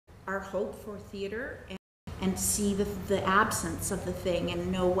our hope for theater and see the absence of the thing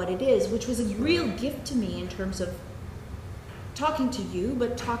and know what it is, which was a real gift to me in terms of talking to you,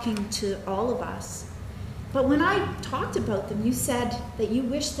 but talking to all of us. But when I talked about them, you said that you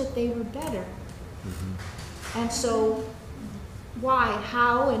wish that they were better. Mm-hmm. And so why,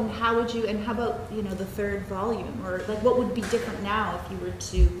 how, and how would you, and how about, you know, the third volume, or like what would be different now if you were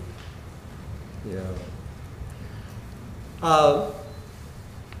to? Yeah.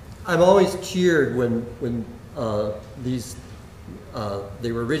 I'm always cheered when these,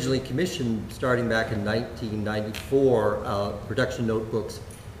 they were originally commissioned starting back in 1994, production notebooks.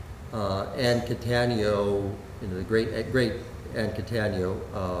 Ann Cattaneo, you know, the great Ann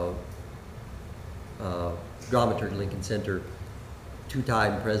Cattaneo, dramaturg, Lincoln Center,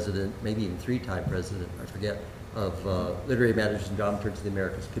 two-time president, maybe even three-time president, I forget, of Literary Managers and Dramaturgs of the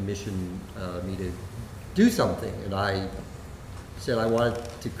Americas, commissioned me to do something. And I said I wanted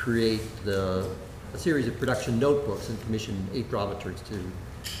to create a series of production notebooks and commissioned 8 dramaturgs to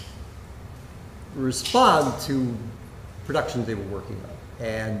respond to productions they were working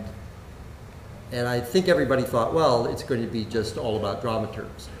on. And I think everybody thought, well, it's going to be just all about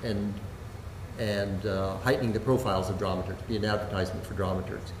dramaturgs and heightening the profiles of dramaturgs, be an advertisement for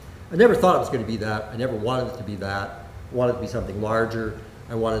dramaturgs. I never thought it was going to be that. I never wanted it to be that. I wanted it to be something larger.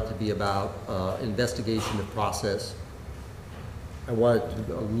 I wanted it to be about investigation of process. I wanted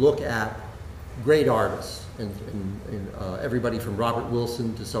to look at great artists and everybody from Robert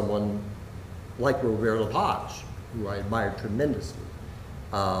Wilson to someone like Robert Lepage, who I admired tremendously.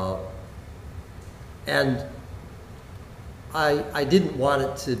 And I didn't want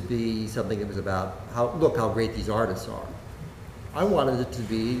it to be something that was about look how great these artists are. I wanted it to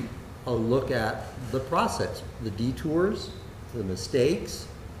be a look at the process, the detours, the mistakes,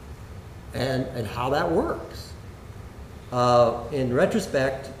 and how that works. In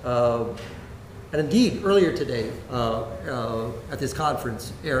retrospect, and indeed earlier today at this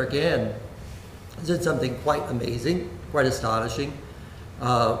conference, Eric N. did something quite amazing, quite astonishing.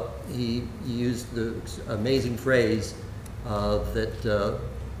 He used the amazing phrase that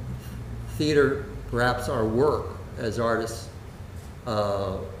theater, perhaps our work as artists,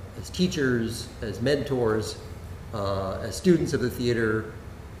 as teachers, as mentors, as students of the theater,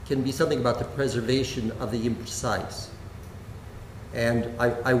 can be something about the preservation of the imprecise. And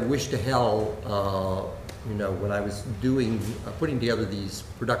I wish to hell, you know, when I was putting together these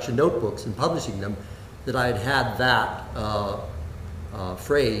production notebooks and publishing them, that I had had that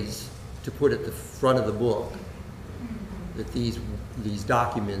phrase to put at the front of the book, that these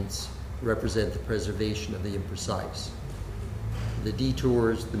documents represent the preservation of the imprecise, the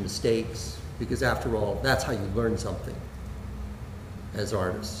detours, the mistakes, because after all, that's how you learn something as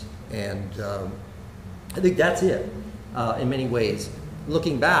artists. And I think that's it in many ways.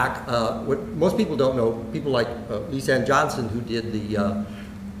 Looking back, what most people don't know, people like Lisa Ann Johnson, who did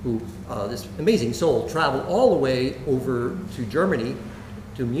this amazing soul, traveled all the way over to Germany,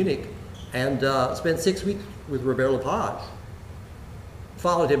 to Munich, and spent 6 weeks with Robert Lepage.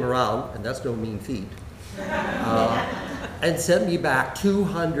 Followed him around, and that's no mean feat, and sent me back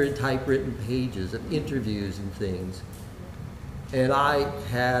 200 typewritten pages of interviews and things. And I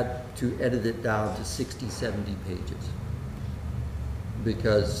had to edit it down to 60, 70 pages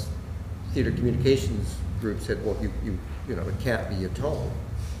because theater communications group said, well, you know, it can't be a tone.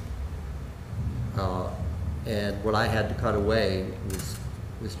 And what I had to cut away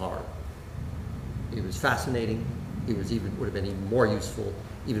was hard. It was fascinating. It would have been even more useful,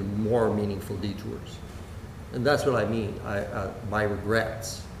 even more meaningful detours. And that's what I mean, my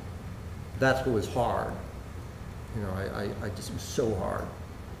regrets. That's what was hard. You know, I just was so hard.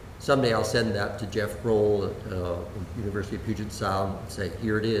 Someday I'll send that to Jeff Roll at University of Puget Sound and say,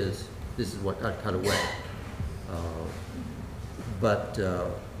 here it is. This is what I cut away. But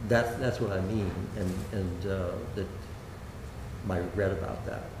that's what I mean, and that my regret about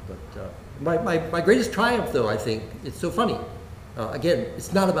that. But my greatest triumph, though, I think, it's so funny. Again,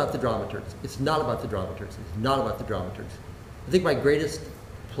 it's not about the dramaturgs. It's not about the dramaturgs. It's not about the dramaturgs. I think my greatest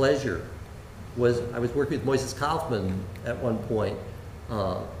pleasure was I was working with Moises Kaufman at one point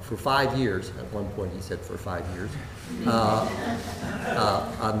for 5 years. At one point, he said for 5 years.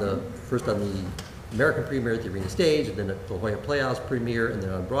 First on the American premiere at the Arena Stage, and then at the La Jolla Playhouse premiere, and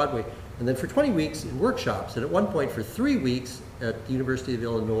then on Broadway, and then for 20 weeks in workshops. And at one point, for 3 weeks at the University of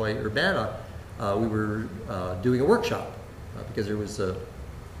Illinois Urbana, we were doing a workshop because there was a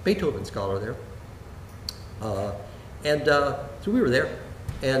Beethoven scholar there. So we were there,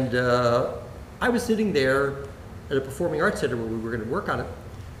 and I was sitting there at a performing arts center where we were going to work on it,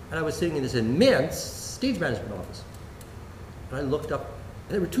 and I was sitting in this immense stage management office. And I looked up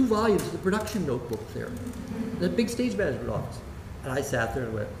And there were 2 volumes of the production notebook there, in that big stage management office. And I sat there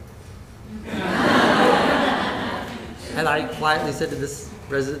and went, and I quietly said to this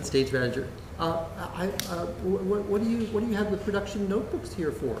resident stage manager, what do you have the production notebooks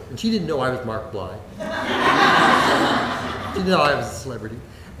here for? And she didn't know I was Mark Bly. She didn't know I was a celebrity.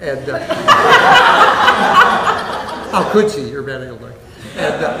 And how could she? You're Van Halen.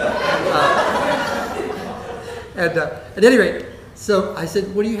 And at any rate, so I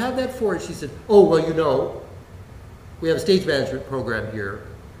said, what do you have that for? And she said, oh, well, you know, we have a stage management program here,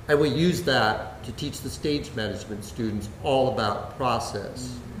 and we use that to teach the stage management students all about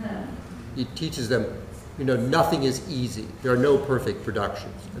process. It teaches them, you know, nothing is easy. There are no perfect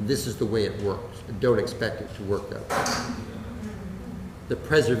productions, and this is the way it works, and don't expect it to work that way. The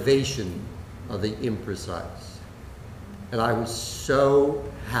preservation of the imprecise. And I was so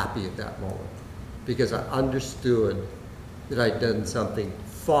happy at that moment, because I understood that I'd done something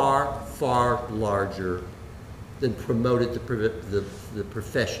far, far larger than promoted the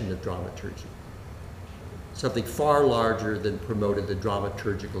profession of dramaturgy. Something far larger than promoted the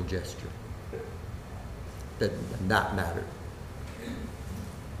dramaturgical gesture. That mattered.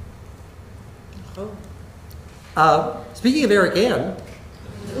 Oh. Speaking of Eric Ann.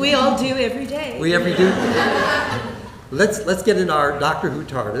 We all do every day. We every do. Let's get in our Doctor Who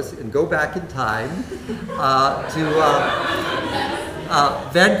TARDIS and go back in time to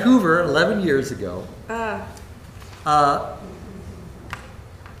Vancouver 11 years ago. I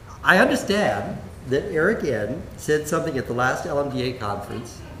understand that Eric N. said something at the last LMDA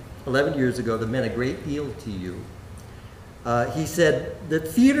conference 11 years ago that meant a great deal to you. He said that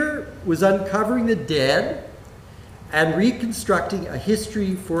theater was uncovering the dead and reconstructing a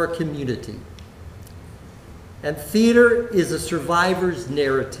history for a community. And theater is a survivor's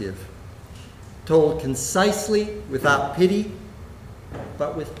narrative, told concisely, without pity,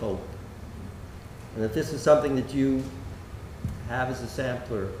 but with hope. And that this is something that you have as a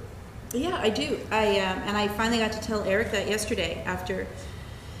sampler. Yeah, I do. And I finally got to tell Eric that yesterday after,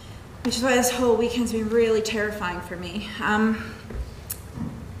 which is why this whole weekend's been really terrifying for me.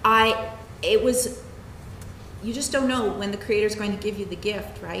 You just don't know when the creator's going to give you the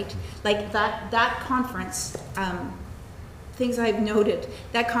gift, right? Like that conference, things I've noted,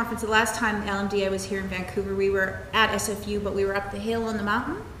 that conference, the last time LMDA was here in Vancouver, we were at SFU, but we were up the hill on the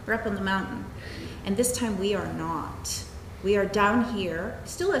mountain. We're up on the mountain. And this time we are not. We are down here,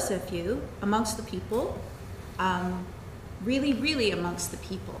 still SFU, amongst the people, really, really amongst the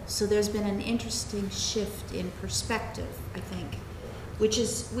people. So there's been an interesting shift in perspective, I think, which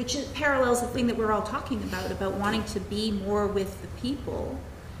parallels the thing that we're all talking about wanting to be more with the people.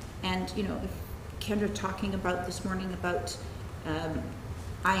 And, you know, Kendra talking about this morning about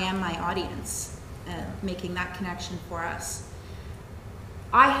I am my audience, making that connection for us.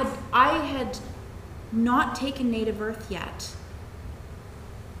 I had not taken Native Earth yet.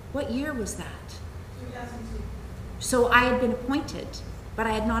 What year was that? 2002. So I had been appointed, but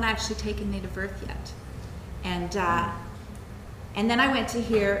I had not actually taken Native Earth yet. And then I went to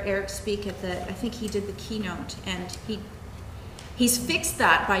hear Eric speak at I think he did the keynote, and he's fixed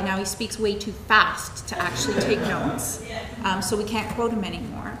that by now. He speaks way too fast to actually take notes, so we can't quote him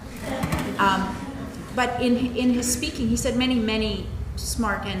anymore. But in his speaking, he said many, many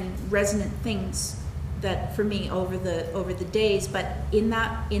smart and resonant things that for me over the days. But in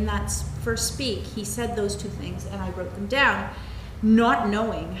that first speak, he said those two things, and I wrote them down, not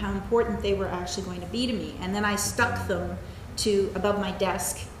knowing how important they were actually going to be to me. And then I stuck them to above my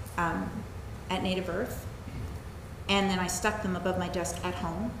desk at Native Earth, and then I stuck them above my desk at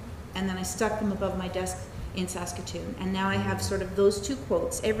home, and then I stuck them above my desk in Saskatoon, and now I have sort of those two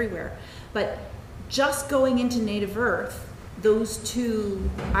quotes everywhere. But just going into Native Earth, those two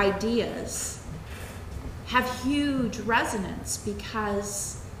ideas have huge resonance,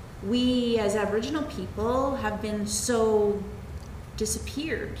 because we as Aboriginal people have been so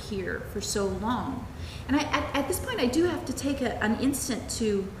disappeared here for so long. And at this point, I do have to take an instant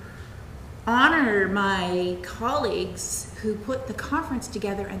to honor my colleagues who put the conference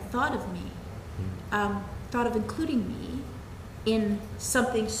together and thought of me, thought of including me in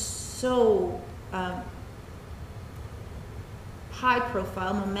something so high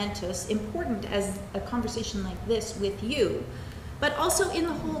profile, momentous, important as a conversation like this with you, but also in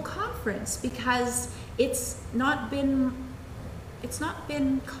the whole conference, because it's not been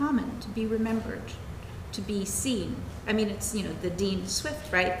common to be remembered, to be seen. I mean, it's, you know, the Dean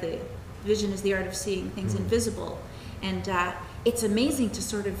Swift, right? The vision is the art of seeing things invisible. And it's amazing to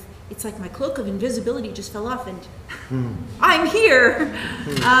sort of, it's like my cloak of invisibility just fell off and I'm here.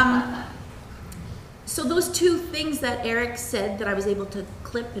 so those two things that Eric said that I was able to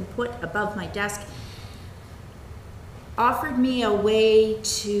clip and put above my desk offered me a way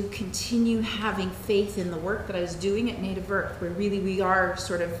to continue having faith in the work that I was doing at Native Earth, where really we are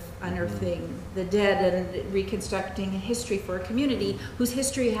sort of unearthing the dead and reconstructing a history for a community whose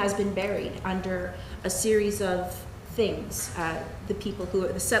history has been buried under a series of things. The people who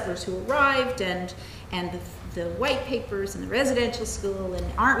are the settlers who arrived, and the white papers, and the residential school, and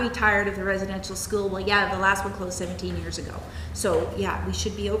aren't we tired of the residential school? Well, yeah, the last one closed 17 years ago. So yeah, we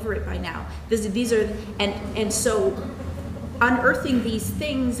should be over it by now. These are, and so unearthing these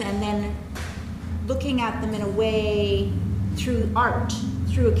things and then looking at them in a way through art,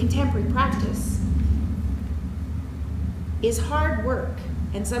 through a contemporary practice, is hard work.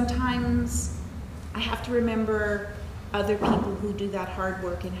 And sometimes I have to remember other people who do that hard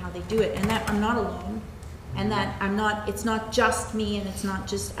work and how they do it, and that I'm not alone, and that it's not just me, and it's not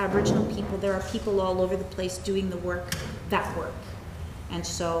just Aboriginal people. There are people all over the place doing the work, that work. And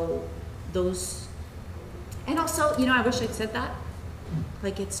so those, and also, you know, I wish I'd said that.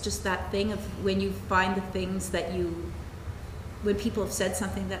 Like, it's just that thing of when you find the things that when people have said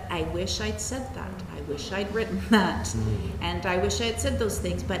something that I wish I'd said that, I wish I'd written that, and I wish I had said those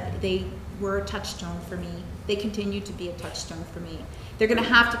things, but they were a touchstone for me. They continue to be a touchstone for me. They're going to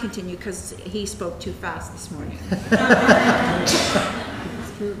have to continue because he spoke too fast this morning.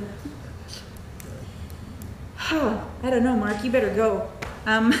 I don't know, Mark. You better go.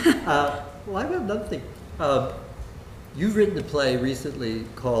 Well, I've got another thing. You've written a play recently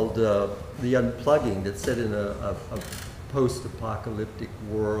called The Unplugging that's set in a post-apocalyptic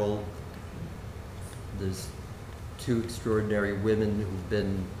world. There's two extraordinary women who've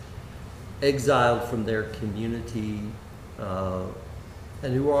been exiled from their community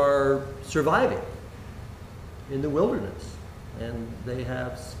and who are surviving in the wilderness, and they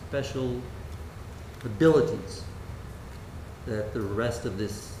have special abilities that the rest of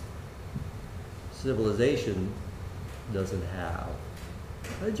this civilization doesn't have.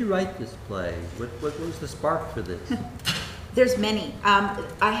 How did you write this play? What was the spark for this? There's many.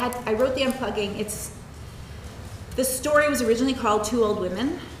 I wrote The Unplugging. The story was originally called Two Old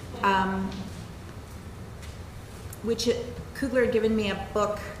Women, which Kugler had given me a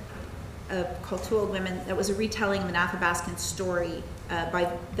book called Two Old Women that was a retelling of an Athabascan story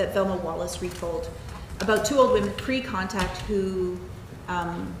that Velma Wallace retold about two old women pre-contact who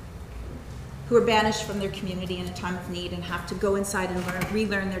are banished from their community in a time of need and have to go inside and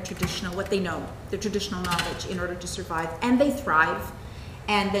relearn their traditional knowledge in order to survive, and they thrive,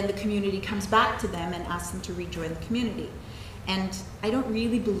 and then the community comes back to them and asks them to rejoin the community. And I don't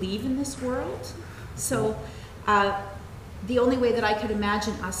really believe in this world, so the only way that I could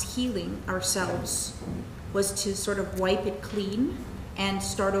imagine us healing ourselves was to sort of wipe it clean and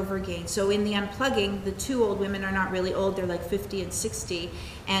start over again. So in The Unplugging, the two old women are not really old, they're like 50 and 60,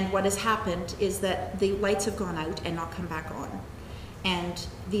 and what has happened is that the lights have gone out and not come back on. And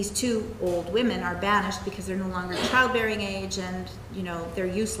these two old women are banished because they're no longer childbearing age, and you know, they're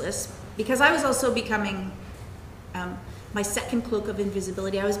useless. Because I was also becoming, my second cloak of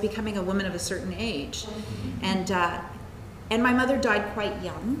invisibility, I was becoming a woman of a certain age. And my mother died quite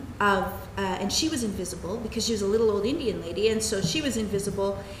young, and she was invisible because she was a little old Indian lady, and so she was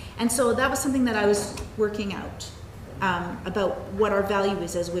invisible. And so that was something that I was working out, about what our value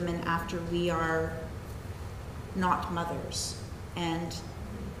is as women after we are not mothers. And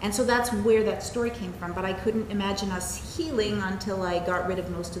so that's where that story came from, but I couldn't imagine us healing until I got rid of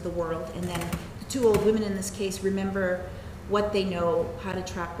most of the world. And then the two old women in this case remember what they know, how to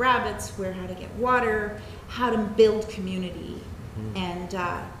trap rabbits, how to get water, how to build community. And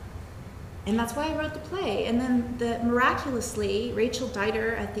that's why I wrote the play. And then miraculously, Rachel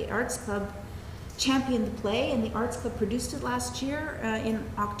Dieter at the Arts Club championed the play, and the Arts Club produced it last year in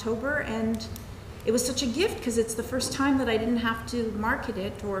October, and it was such a gift because it's the first time that I didn't have to market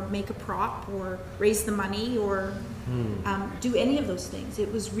it or make a prop or raise the money or do any of those things.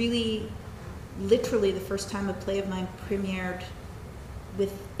 It was really literally the first time a play of mine premiered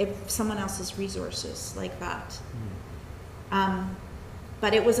with someone else's resources like that.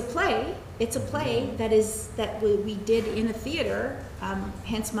 But it was a play. It's a play that we did in a theater.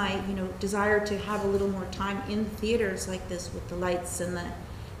 Hence my desire to have a little more time in theaters like this with the lights and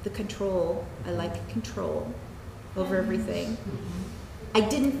the control. I like control over everything. I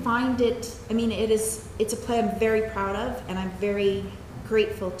didn't find it. I mean, it's a play I'm very proud of, and I'm very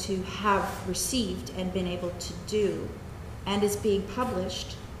grateful to have received and been able to do, and is being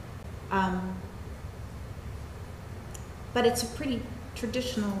published. But it's a pretty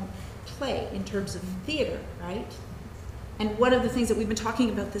traditional play in terms of theater, right? And one of the things that we've been talking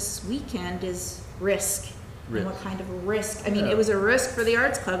about this weekend is risk. And what kind of a risk. I mean, it was a risk for the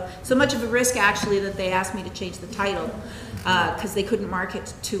Arts Club. So much of a risk, actually, that they asked me to change the title because they couldn't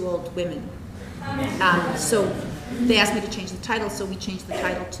market to old women. So they asked me to change the title, so we changed the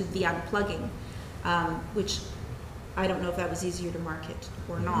title to The Unplugging, which I don't know if that was easier to market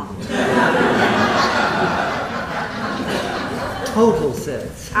or not. Total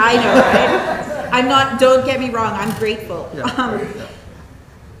sense. I know, right? I'm not, don't get me wrong, I'm grateful.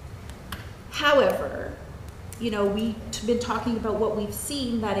 However, you know, we've been talking about what we've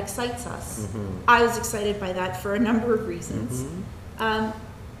seen that excites us. I was excited by that for a number of reasons.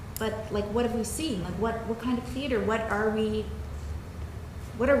 But like, what have we seen? Like, what kind of theater? What are we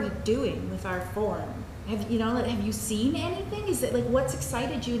doing with our form? Have you seen anything? Is it like, what's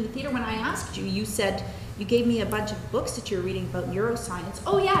excited you in the theater? When I asked you, you said you gave me a bunch of books that you're reading about neuroscience.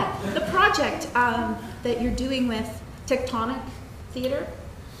 Oh yeah, the project that you're doing with Tectonic Theater.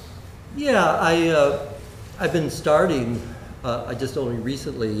 Yeah, I've been starting, I just only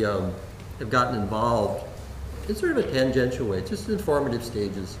recently have gotten involved in sort of a tangential way, just informative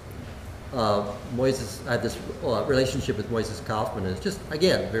stages. Moises, I had this relationship with Moises Kaufman, and it's just,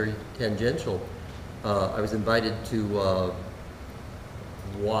 again, very tangential. I was invited to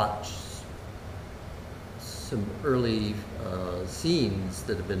watch some early scenes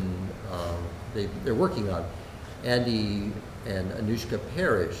that have been, they're working on. Andy and Anushka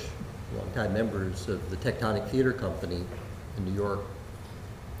Parrish, longtime members of the Tectonic Theater Company in New York,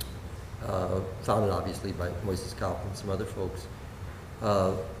 founded obviously by Moises Kaufman and some other folks.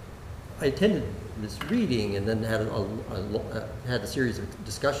 I attended this reading and then had a series of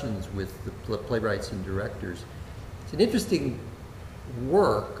discussions with the playwrights and directors. It's an interesting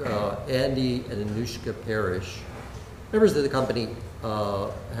work. Andy and Anushka Parrish, members of the company,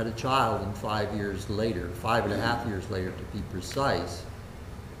 had a child, and 5 years later, 5.5 years later to be precise,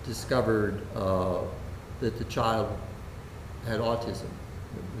 discovered that the child had autism.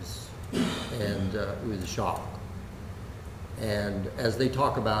 It was a shock. And as they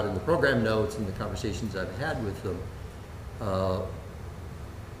talk about in the program notes and the conversations I've had with them,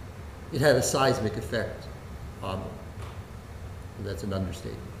 it had a seismic effect on them. And that's an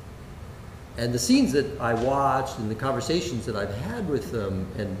understatement. And the scenes that I watched and the conversations that I've had with them,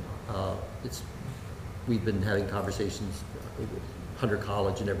 and we've been having conversations with Hunter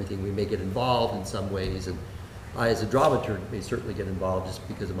College and everything. We may get involved in some ways, and I, as a dramaturg, may certainly get involved just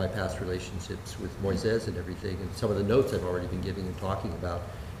because of my past relationships with Moises and everything, and some of the notes I've already been giving and talking about,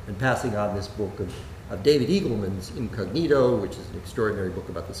 and passing on this book of David Eagleman's Incognito, which is an extraordinary book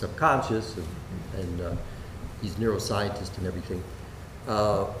about the subconscious, and he's a neuroscientist and everything.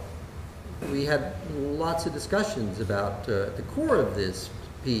 We had lots of discussions about at the core of this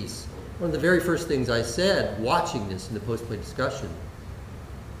piece. One of the very first things I said watching this in the post-play discussion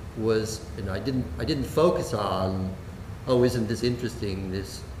was, and I didn't focus on, oh, isn't this interesting,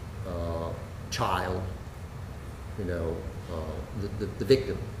 this child, the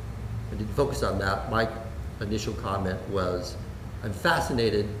victim. I didn't focus on that. My initial comment was, I'm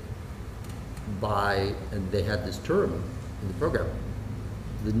fascinated by, and they had this term in the program,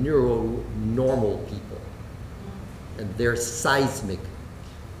 the neuronormal people and their seismic,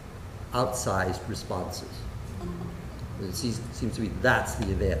 outsized responses. It seems to me that's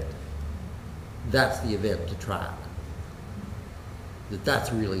the event. That's the event to track.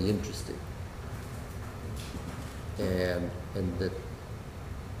 That's really interesting. And that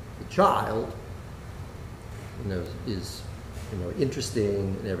the child, is,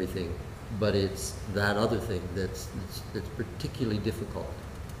 interesting and everything, but it's that other thing that's particularly difficult.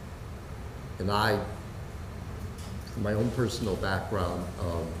 And from my own personal background,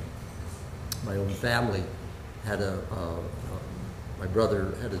 my own family had my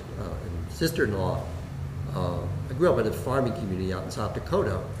brother had and sister-in-law. I grew up in a farming community out in South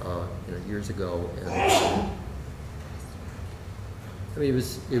Dakota, years ago, and I mean, it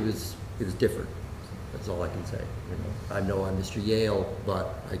was different. That's all I can say. I'm no on Mr. Yale,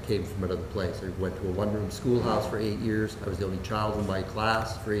 but I came from another place. I went to a one-room schoolhouse for 8 years. I was the only child in my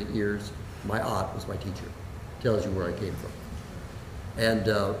class for 8 years. My aunt was my teacher. Tells you where I came from. And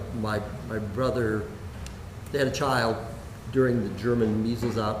my brother, they had a child during the German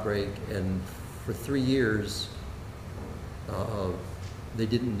measles outbreak, and for 3 years, they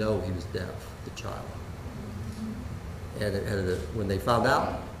didn't know he was deaf, the child. And when they found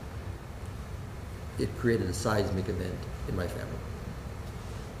out, it created a seismic event in my family,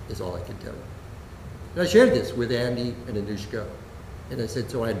 is all I can tell you. And I shared this with Andy and Anushka, and I said,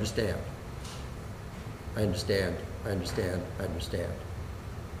 so I understand. I understand, I understand, I understand.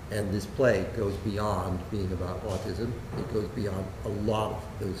 And this play goes beyond being about autism. It goes beyond a lot of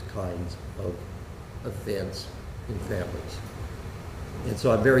those kinds of events in families. And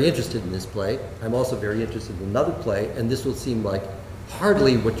so I'm very interested in this play. I'm also very interested in another play, and this will seem like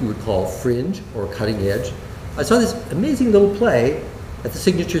hardly what you would call fringe or cutting edge. I saw this amazing little play at the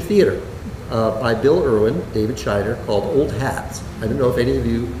Signature Theater by Bill Irwin, David Shiner, called Old Hats. I don't know if any of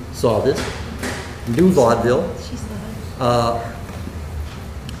you saw this. New vaudeville.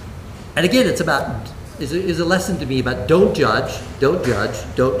 And again, it's about, is a lesson to me about don't judge, don't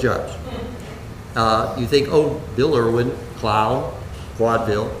judge, don't judge. You think, oh, Bill Irwin, clown,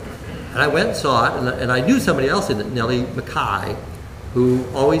 vaudeville. And I went and saw it, and I knew somebody else in it, Nellie McKay, who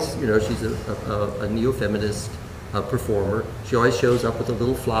always, you know, she's a neo-feminist performer. She always shows up with a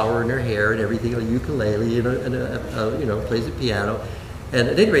little flower in her hair and everything, a ukulele, and you know, plays the piano. And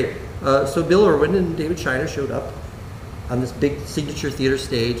at any rate, so Bill Irwin and David Shiner showed up on this big Signature Theater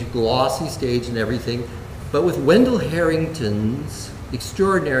stage, glossy stage and everything, but with Wendell Harrington's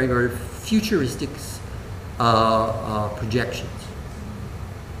extraordinary or futuristic projections.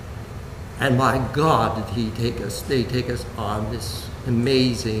 And my God, did they take us on this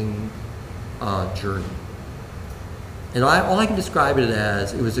amazing journey. And all I can describe it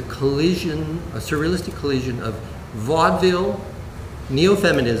as, it was a collision, a surrealistic collision of vaudeville,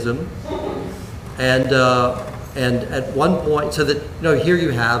 neo-feminism, and at one point, so that, you know, here you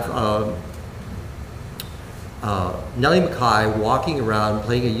have Nellie McKay walking around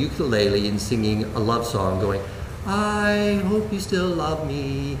playing a ukulele and singing a love song going, I hope you still love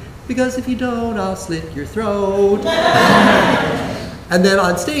me, because if you don't, I'll slit your throat. And then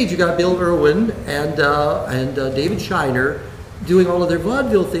on stage, you got Bill Irwin and David Shiner doing all of their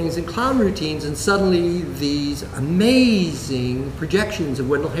vaudeville things and clown routines, and suddenly these amazing projections of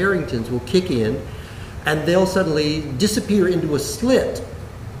Wendell Harrington's will kick in, and they'll suddenly disappear into a slit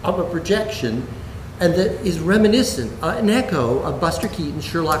of a projection, and that is reminiscent, an echo of Buster Keaton's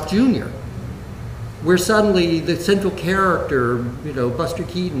Sherlock Jr., where suddenly the central character, you know, Buster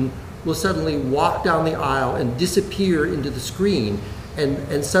Keaton, will suddenly walk down the aisle and disappear into the screen,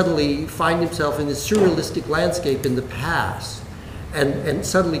 and suddenly find himself in this surrealistic landscape in the past, and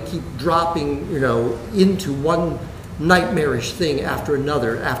suddenly keep dropping, you know, into one nightmarish thing after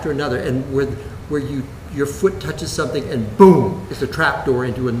another, and where your foot touches something and boom, it's a trapdoor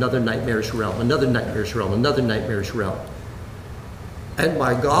into another nightmarish realm, another nightmarish realm, another nightmarish realm. And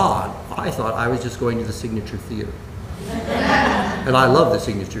my God, I thought I was just going to the Signature Theater. And I love the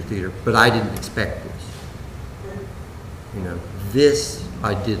Signature Theater, but I didn't expect this. You know, this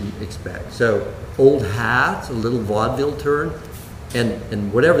I didn't expect. So, Old Hats, a little vaudeville turn,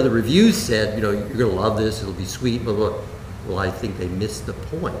 and whatever the reviews said, you know, you're going to love this, it'll be sweet, blah, blah. Well, I think they missed the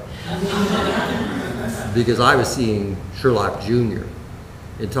point. Because I was seeing Sherlock Jr.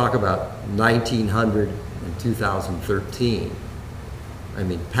 and talk about 1900 and 2013. I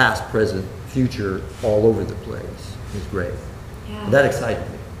mean, past, present, future, all over the place. It was great. Yeah. That excited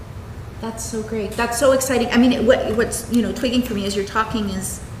me. That's so great. That's so exciting. I mean, what's, you know, twigging for me as you're talking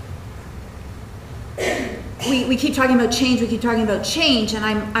is, we keep talking about change, and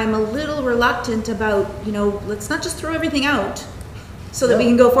I'm a little reluctant about, you know, let's not just throw everything out so that we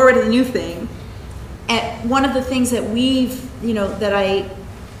can go forward to the new thing. And one of the things that that I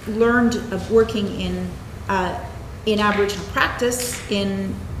learned of working in Aboriginal practice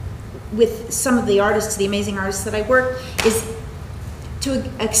with some of the artists, the amazing artists that I work, is to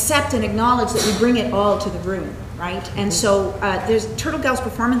accept and acknowledge that we bring it all to the room, right? And so there's Turtle Gals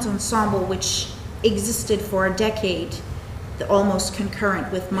Performance Ensemble, which existed for a decade, almost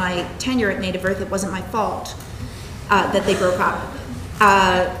concurrent with my tenure at Native Earth. It wasn't my fault that they broke up.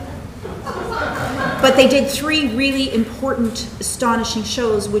 But they did 3 really important, astonishing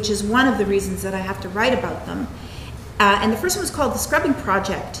shows, which is one of the reasons that I have to write about them. And the first one was called The Scrubbing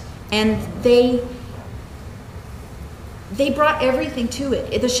Project, and they brought everything to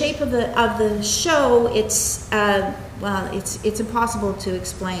it. The shape of the show, it's impossible to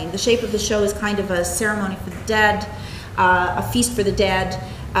explain. The shape of the show is kind of a ceremony for the dead, a feast for the dead.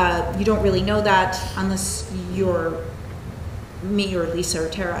 You don't really know that unless you're me or Lisa or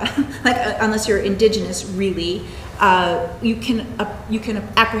Tara, unless you're Indigenous, really. You can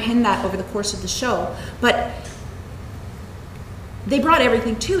apprehend that over the course of the show, but they brought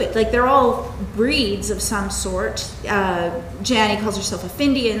everything to it. Like, they're all breeds of some sort. Jani calls herself a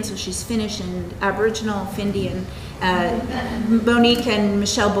Findian, so she's Finnish and Aboriginal Findian. Monique and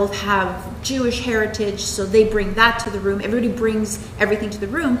Michelle both have Jewish heritage, so they bring that to the room. Everybody brings everything to the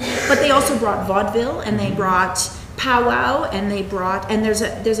room, but they also brought vaudeville, and they brought powwow, and they brought, and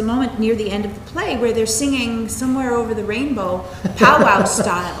there's a moment near the end of the play where they're singing Somewhere Over the Rainbow powwow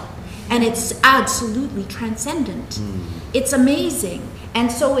style, and it's absolutely transcendent. It's amazing.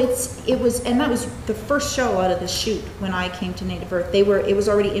 And so and that was the first show out of the shoot when I came to Native Earth. It was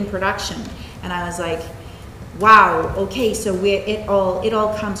already in production, and I was like, wow, okay, so it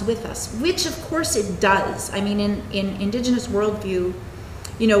all comes with us, which of course it does. I mean, in Indigenous worldview,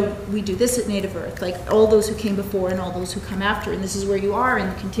 you know, we do this at Native Earth, like all those who came before and all those who come after, and this is where you are in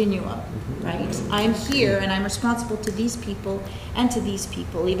the continuum, right? I'm here and I'm responsible to these people and to these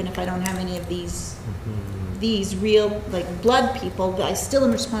people, even if I don't have any of these real, like, blood people, but I still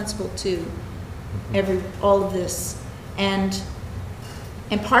am responsible to all of this.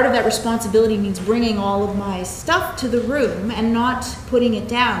 And part of that responsibility means bringing all of my stuff to the room and not putting it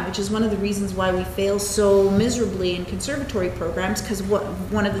down, which is one of the reasons why we fail so miserably in conservatory programs, because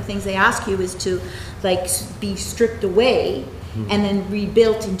one of the things they ask you is to, like, be stripped away and then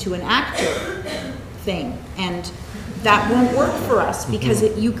rebuilt into an actor thing. And that won't work for us, because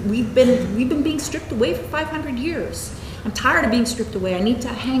we've been being stripped away for 500 years. I'm tired of being stripped away. I need to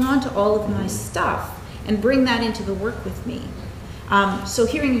hang on to all of my stuff and bring that into the work with me. So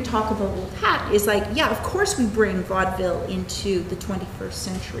hearing you talk about Old Hat is like, yeah, of course we bring vaudeville into the 21st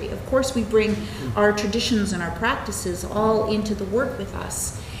century. Of course we bring our traditions and our practices all into the work with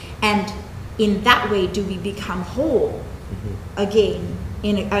us. And in that way do we become whole again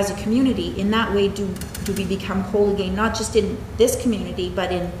as a community. In that way do we become whole again, not just in this community,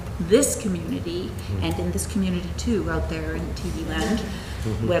 but in this community and in this community too, out there in TV land,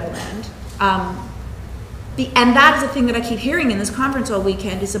 webland. And that is the thing that I keep hearing in this conference all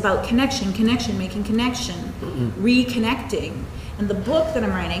weekend, is about connection, making connection, reconnecting. And the book that I'm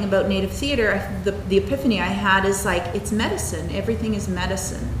writing about Native theater, the epiphany I had is like, it's medicine. Everything is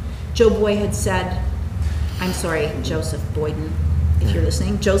medicine. Joe Boy had said, I'm sorry, Joseph Boyden, if you're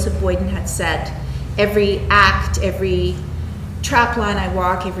listening, Joseph Boyden had said, every act, every trap line I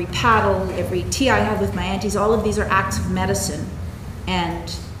walk, every paddle, every tea I have with my aunties, all of these are acts of medicine.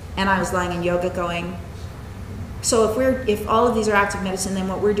 And I was lying in yoga going, so if all of these are acts of medicine, then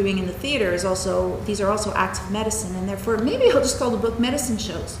what we're doing in the theater is these are also acts of medicine, and therefore maybe I'll just call the book Medicine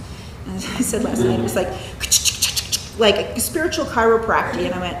Shows. And as I said last night, it was like a spiritual chiropractic,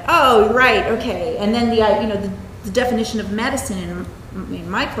 and I went, oh, right, okay. And then the definition of medicine in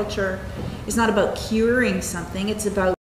my culture is not about curing something, it's about